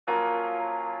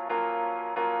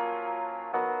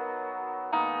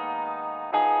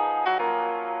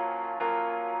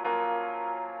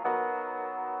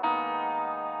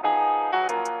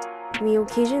We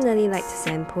occasionally like to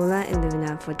send Polar and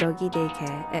Luna for doggy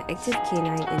daycare at Active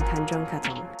Canine in Tanjong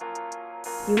Katong.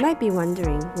 You might be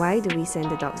wondering, why do we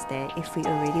send the dogs there if we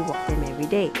already walk them every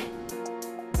day?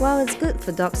 While it's good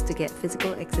for dogs to get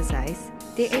physical exercise,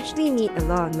 they actually need a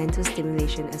lot of mental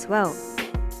stimulation as well.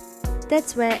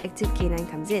 That's where Active Canine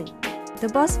comes in. The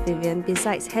boss Vivien,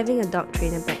 besides having a dog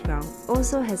trainer background,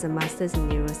 also has a master's in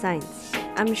neuroscience.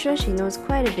 I'm sure she knows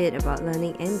quite a bit about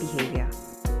learning and behaviour.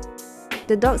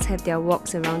 The dogs have their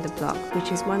walks around the block,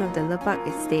 which is one of the lepak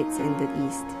estates in the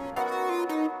east.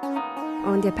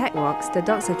 On their pack walks, the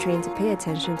dogs are trained to pay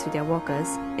attention to their walkers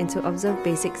and to observe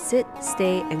basic sit,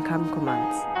 stay and come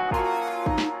commands.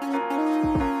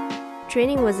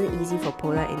 Training wasn't easy for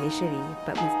Polar initially,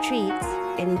 but with treats,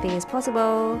 anything is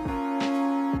possible.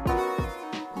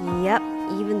 Yup,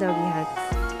 even doggy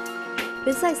hugs.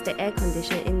 Besides the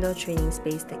air-conditioned indoor training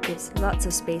space that gives lots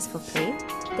of space for play,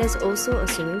 there's also a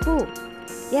swimming pool.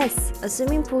 Yes, a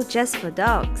swimming pool just for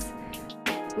dogs.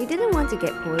 We didn't want to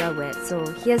get Polar wet, so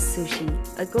here's Sushi,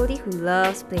 a goldie who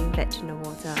loves playing fetch in the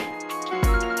water.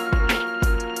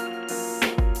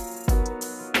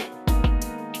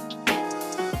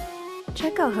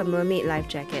 Check out her mermaid life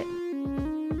jacket.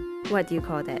 What do you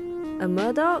call that? A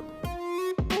merdog?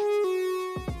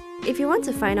 If you want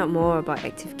to find out more about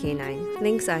Active Canine,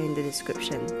 links are in the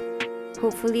description.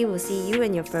 Hopefully we'll see you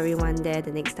and your furry one there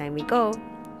the next time we go.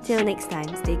 Till next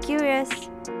time, stay curious!